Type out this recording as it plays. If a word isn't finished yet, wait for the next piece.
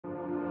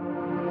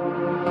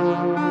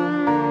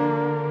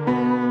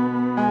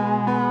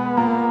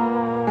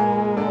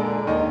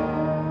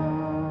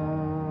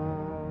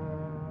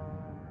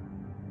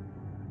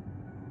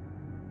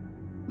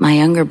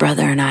younger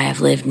brother and I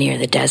have lived near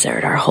the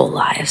desert our whole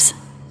lives.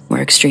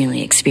 We're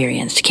extremely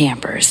experienced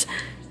campers.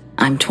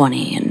 I'm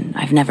 20 and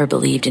I've never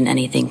believed in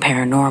anything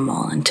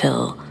paranormal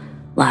until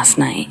last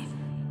night.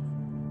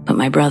 But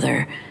my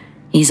brother,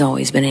 he's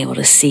always been able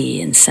to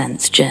see and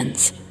sense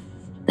jinns.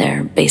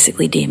 They're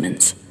basically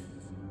demons.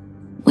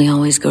 We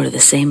always go to the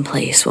same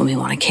place when we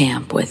want to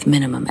camp with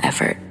minimum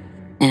effort,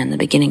 and the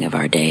beginning of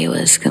our day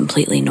was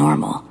completely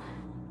normal.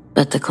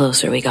 But the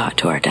closer we got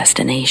to our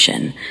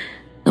destination,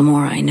 the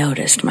more I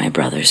noticed my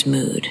brother's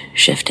mood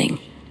shifting.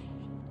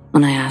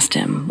 When I asked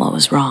him what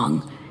was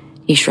wrong,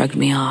 he shrugged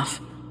me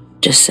off,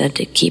 just said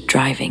to keep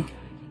driving.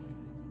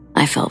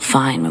 I felt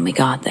fine when we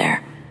got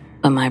there,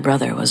 but my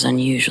brother was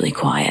unusually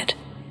quiet.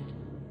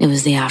 It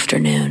was the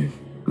afternoon,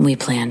 and we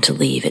planned to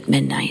leave at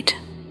midnight.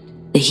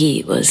 The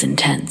heat was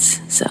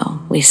intense,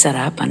 so we set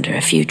up under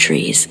a few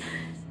trees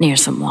near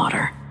some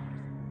water.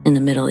 In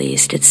the Middle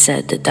East, it's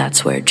said that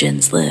that's where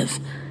jinns live,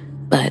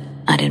 but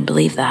I didn't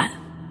believe that.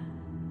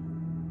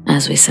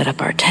 As we set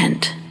up our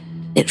tent,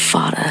 it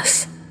fought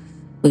us.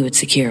 We would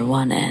secure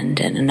one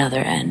end and another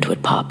end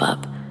would pop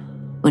up.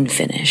 When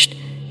finished,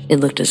 it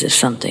looked as if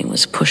something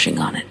was pushing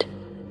on it,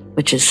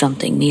 which is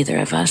something neither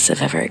of us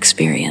have ever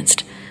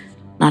experienced,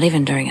 not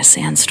even during a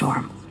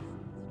sandstorm.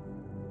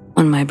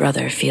 When my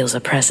brother feels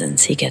a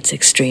presence, he gets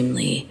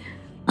extremely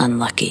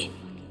unlucky.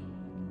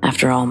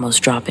 After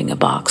almost dropping a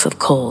box of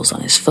coals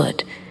on his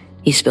foot,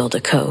 he spilled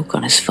a Coke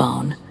on his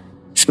phone,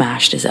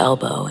 smashed his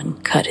elbow,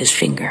 and cut his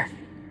finger.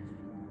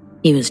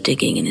 He was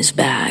digging in his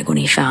bag when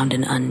he found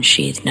an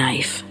unsheathed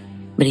knife,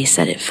 but he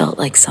said it felt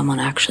like someone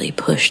actually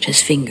pushed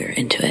his finger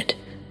into it.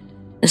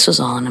 This was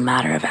all in a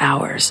matter of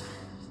hours,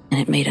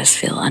 and it made us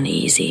feel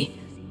uneasy.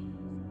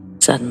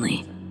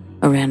 Suddenly,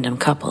 a random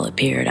couple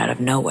appeared out of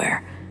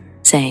nowhere,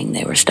 saying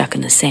they were stuck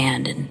in the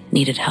sand and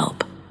needed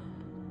help.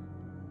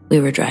 We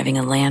were driving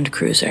a Land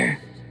Cruiser.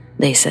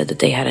 They said that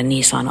they had a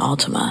Nissan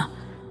Altima,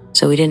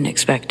 so we didn't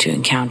expect to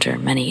encounter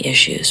many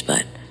issues,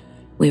 but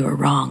we were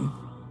wrong.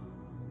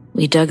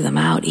 We dug them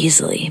out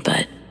easily,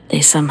 but they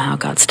somehow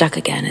got stuck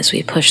again as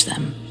we pushed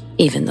them,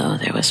 even though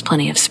there was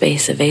plenty of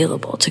space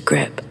available to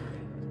grip.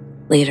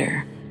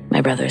 Later,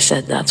 my brother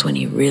said that's when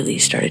he really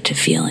started to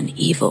feel an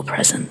evil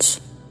presence,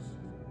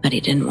 but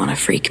he didn't want to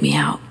freak me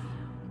out.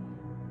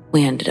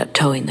 We ended up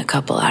towing the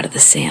couple out of the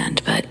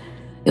sand, but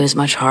it was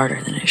much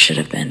harder than it should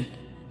have been.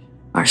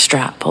 Our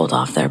strap pulled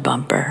off their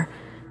bumper,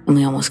 and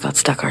we almost got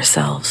stuck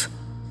ourselves.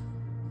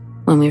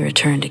 When we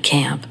returned to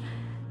camp,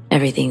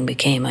 everything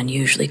became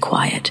unusually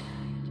quiet.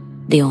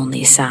 The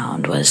only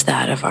sound was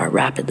that of our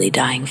rapidly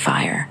dying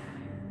fire.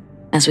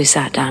 As we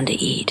sat down to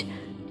eat,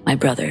 my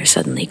brother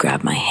suddenly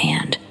grabbed my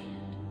hand,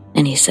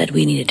 and he said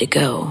we needed to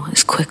go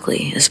as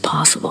quickly as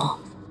possible.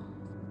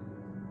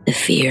 The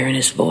fear in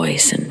his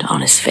voice and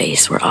on his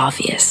face were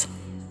obvious.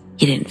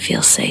 He didn't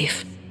feel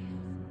safe.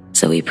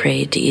 So we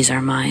prayed to ease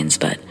our minds,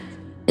 but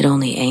it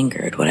only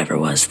angered whatever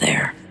was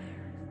there.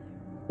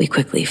 We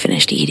quickly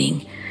finished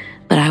eating,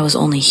 but I was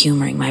only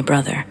humoring my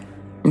brother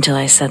until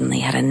I suddenly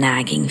had a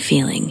nagging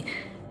feeling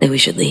that we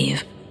should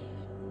leave.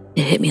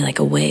 It hit me like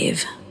a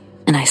wave,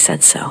 and I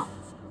said so.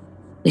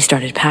 We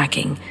started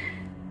packing.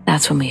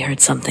 That's when we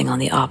heard something on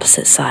the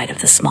opposite side of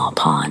the small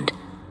pond.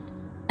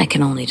 I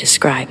can only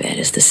describe it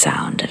as the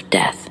sound of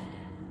death.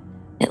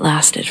 It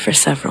lasted for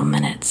several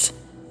minutes.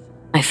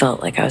 I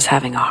felt like I was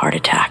having a heart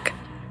attack.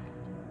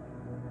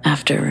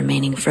 After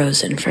remaining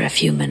frozen for a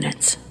few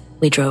minutes,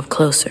 we drove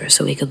closer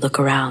so we could look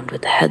around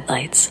with the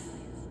headlights,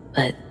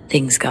 but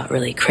things got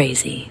really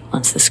crazy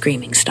once the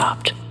screaming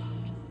stopped.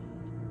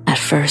 At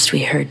first,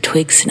 we heard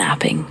twigs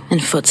snapping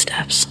and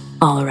footsteps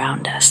all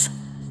around us.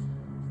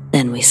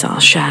 Then we saw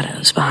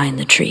shadows behind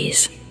the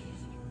trees.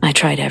 I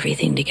tried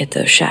everything to get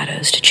those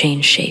shadows to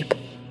change shape.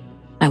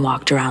 I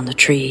walked around the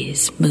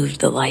trees, moved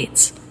the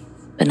lights,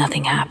 but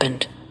nothing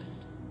happened.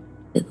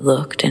 It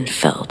looked and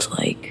felt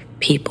like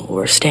people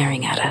were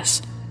staring at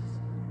us.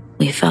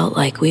 We felt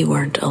like we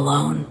weren't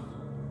alone,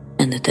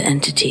 and that the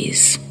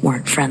entities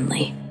weren't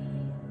friendly.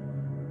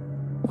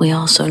 We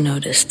also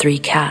noticed 3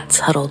 cats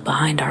huddled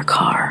behind our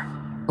car,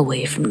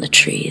 away from the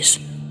trees,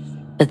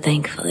 but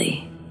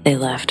thankfully they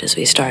left as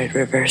we started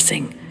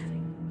reversing.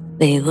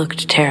 They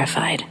looked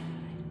terrified,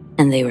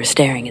 and they were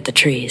staring at the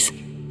trees.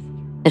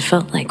 It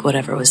felt like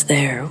whatever was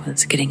there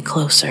was getting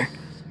closer,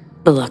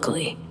 but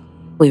luckily,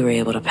 we were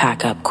able to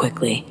pack up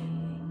quickly.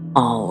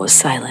 All was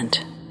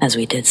silent as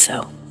we did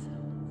so.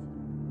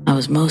 I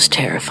was most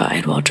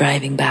terrified while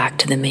driving back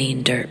to the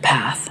main dirt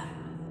path.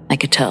 I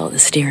could tell the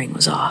steering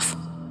was off,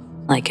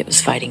 like it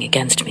was fighting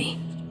against me,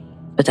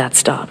 but that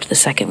stopped the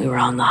second we were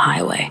on the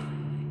highway.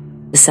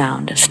 The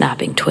sound of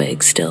snapping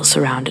twigs still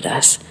surrounded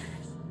us,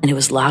 and it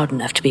was loud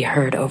enough to be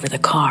heard over the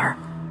car.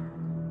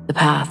 The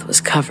path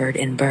was covered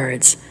in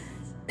birds.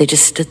 They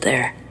just stood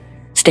there,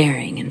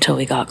 staring until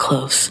we got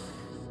close.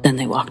 Then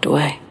they walked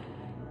away.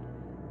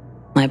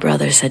 My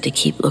brother said to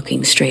keep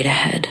looking straight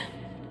ahead.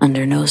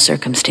 Under no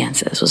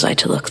circumstances was I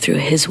to look through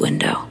his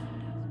window.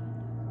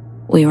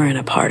 We were in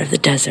a part of the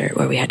desert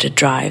where we had to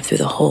drive through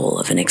the whole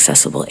of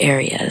inaccessible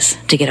areas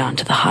to get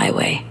onto the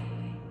highway.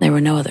 there were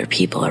no other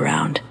people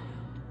around.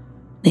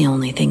 The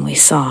only thing we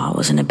saw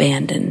was an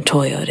abandoned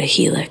Toyota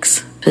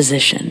Helix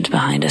positioned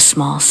behind a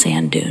small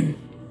sand dune,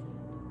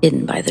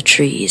 hidden by the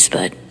trees,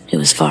 but it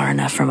was far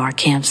enough from our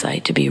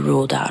campsite to be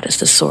ruled out as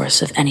the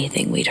source of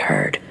anything we'd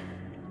heard.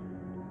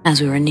 As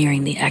we were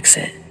nearing the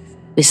exit,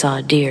 we saw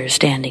a deer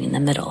standing in the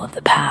middle of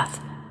the path,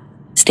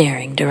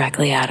 staring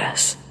directly at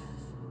us.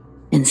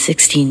 In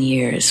 16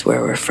 years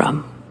where we're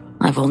from,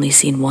 I've only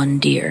seen one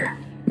deer,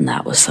 and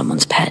that was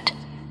someone's pet.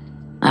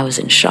 I was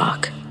in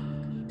shock.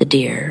 The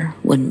deer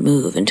wouldn't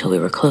move until we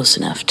were close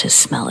enough to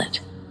smell it.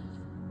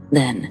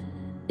 Then,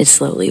 it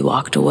slowly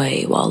walked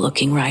away while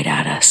looking right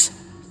at us.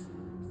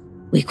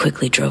 We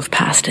quickly drove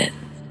past it.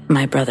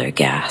 My brother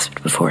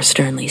gasped before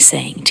sternly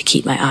saying to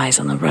keep my eyes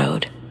on the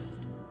road.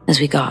 As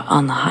we got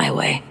on the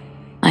highway,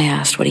 I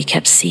asked what he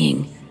kept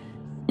seeing,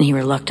 and he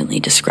reluctantly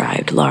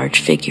described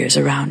large figures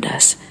around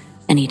us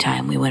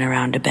anytime we went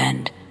around a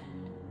bend.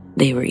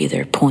 They were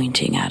either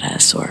pointing at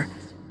us or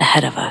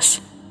ahead of us.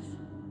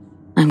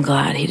 I'm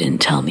glad he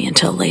didn't tell me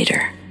until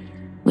later.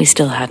 We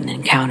still hadn't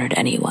encountered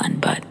anyone,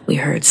 but we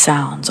heard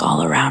sounds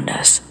all around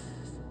us.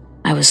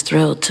 I was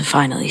thrilled to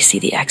finally see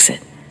the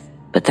exit,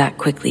 but that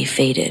quickly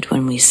faded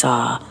when we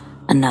saw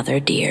another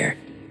deer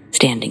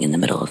standing in the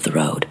middle of the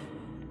road.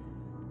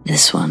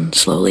 This one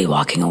slowly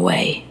walking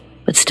away,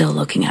 but still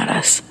looking at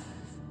us.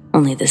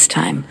 Only this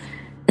time,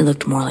 it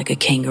looked more like a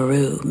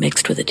kangaroo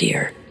mixed with a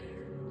deer.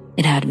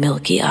 It had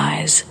milky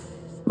eyes,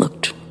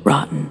 looked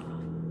rotten,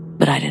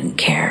 but I didn't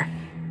care.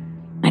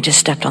 I just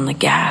stepped on the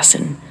gas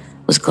and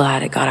was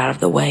glad it got out of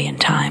the way in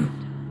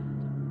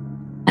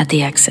time. At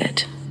the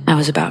exit, I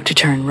was about to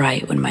turn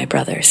right when my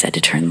brother said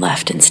to turn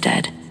left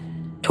instead,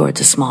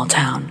 towards a small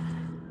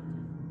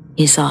town.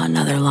 He saw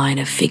another line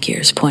of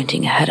figures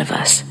pointing ahead of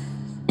us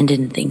and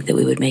didn't think that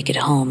we would make it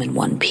home in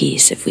one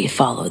piece if we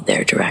followed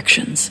their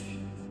directions.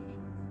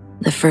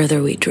 The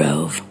further we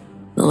drove,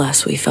 the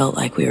less we felt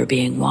like we were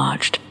being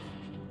watched.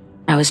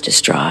 I was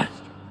distraught.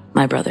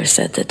 My brother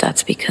said that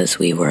that's because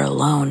we were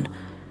alone.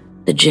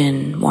 The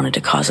jinn wanted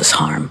to cause us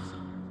harm.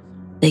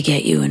 They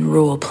get you in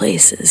rural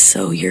places,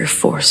 so you're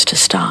forced to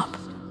stop,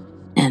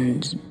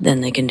 and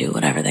then they can do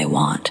whatever they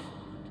want.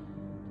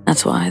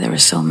 That's why there were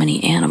so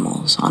many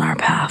animals on our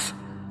path.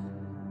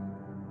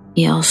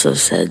 He also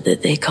said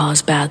that they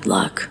cause bad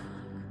luck.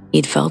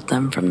 He'd felt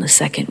them from the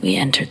second we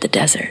entered the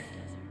desert.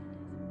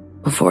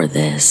 Before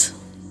this,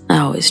 I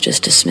always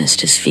just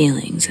dismissed his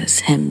feelings as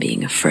him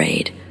being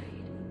afraid.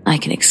 I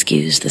can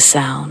excuse the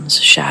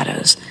sounds,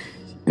 shadows,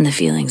 and the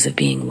feelings of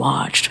being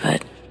watched,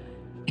 but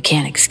I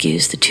can't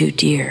excuse the 2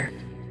 deer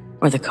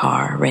or the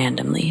car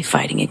randomly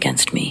fighting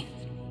against me.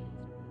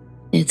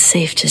 It's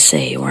safe to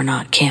say we're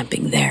not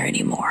camping there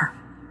anymore,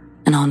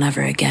 and I'll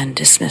never again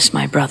dismiss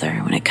my brother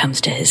when it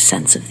comes to his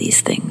sense of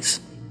these things.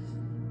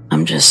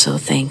 I'm just so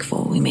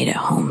thankful we made it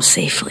home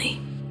safely.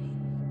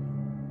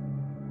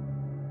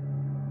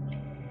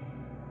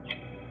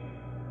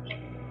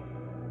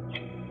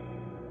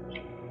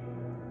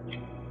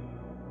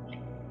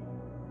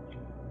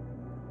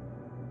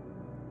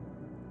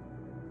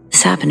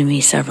 This happened to me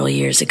several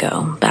years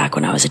ago, back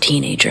when I was a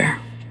teenager.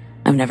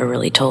 I've never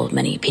really told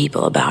many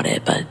people about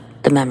it, but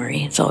the memory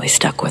has always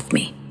stuck with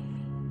me.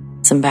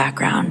 Some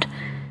background.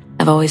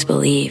 I've always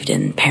believed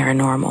in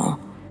paranormal.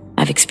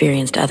 I've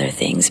experienced other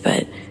things,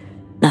 but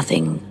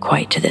nothing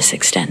quite to this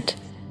extent.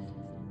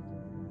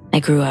 I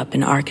grew up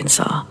in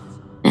Arkansas,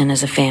 and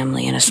as a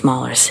family in a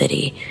smaller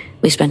city,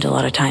 we spent a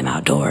lot of time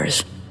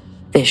outdoors,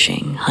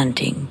 fishing,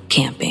 hunting,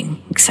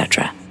 camping,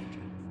 etc.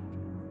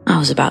 I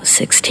was about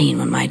 16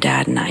 when my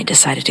dad and I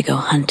decided to go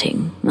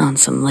hunting on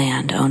some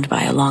land owned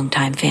by a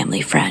longtime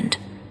family friend.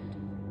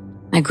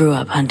 I grew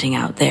up hunting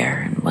out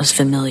there and was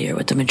familiar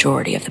with the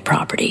majority of the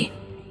property.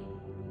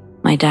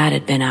 My dad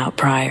had been out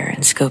prior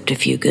and scoped a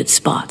few good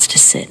spots to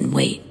sit and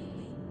wait.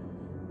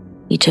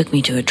 He took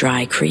me to a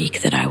dry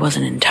creek that I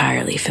wasn't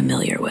entirely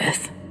familiar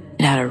with.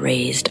 It had a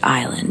raised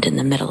island in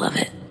the middle of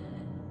it.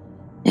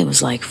 It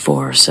was like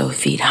 4 or so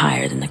feet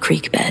higher than the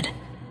creek bed.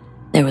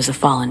 There was a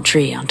fallen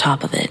tree on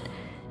top of it.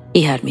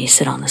 He had me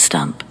sit on the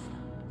stump.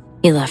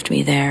 He left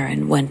me there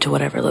and went to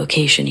whatever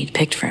location he'd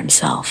picked for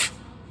himself.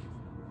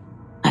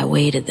 I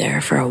waited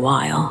there for a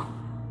while,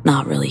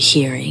 not really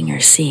hearing or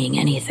seeing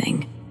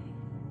anything.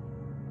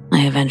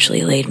 I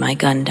eventually laid my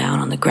gun down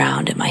on the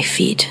ground at my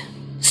feet,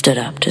 stood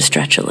up to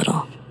stretch a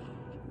little.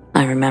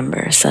 I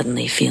remember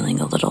suddenly feeling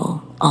a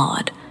little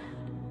odd.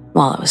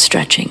 While I was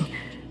stretching,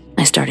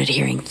 I started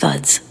hearing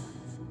thuds.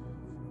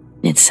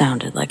 It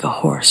sounded like a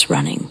horse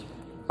running,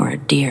 or a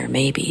deer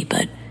maybe,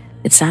 but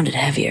it sounded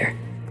heavier.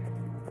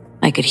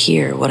 I could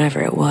hear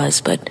whatever it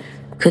was, but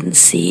couldn't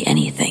see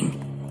anything.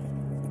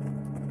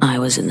 I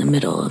was in the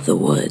middle of the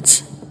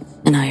woods,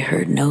 and I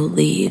heard no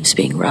leaves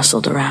being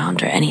rustled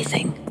around or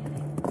anything.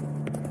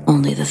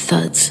 Only the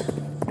thuds.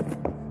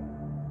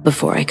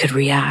 Before I could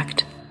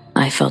react,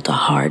 I felt a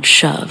hard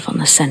shove on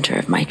the center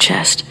of my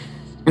chest,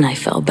 and I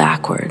fell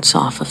backwards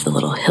off of the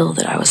little hill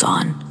that I was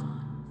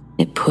on.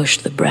 It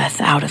pushed the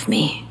breath out of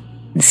me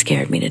and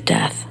scared me to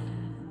death.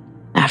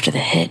 After the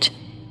hit,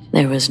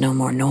 there was no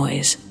more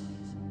noise.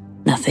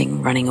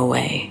 Nothing running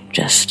away,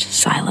 just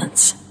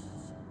silence.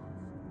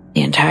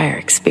 The entire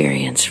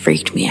experience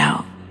freaked me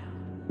out.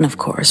 And of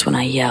course, when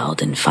I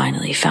yelled and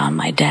finally found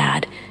my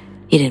dad,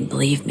 he didn't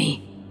believe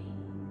me.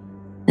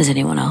 Has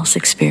anyone else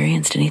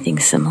experienced anything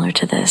similar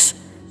to this?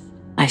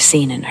 I've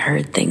seen and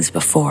heard things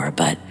before,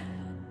 but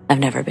I've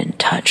never been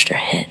touched or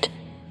hit.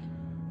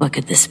 What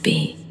could this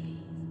be?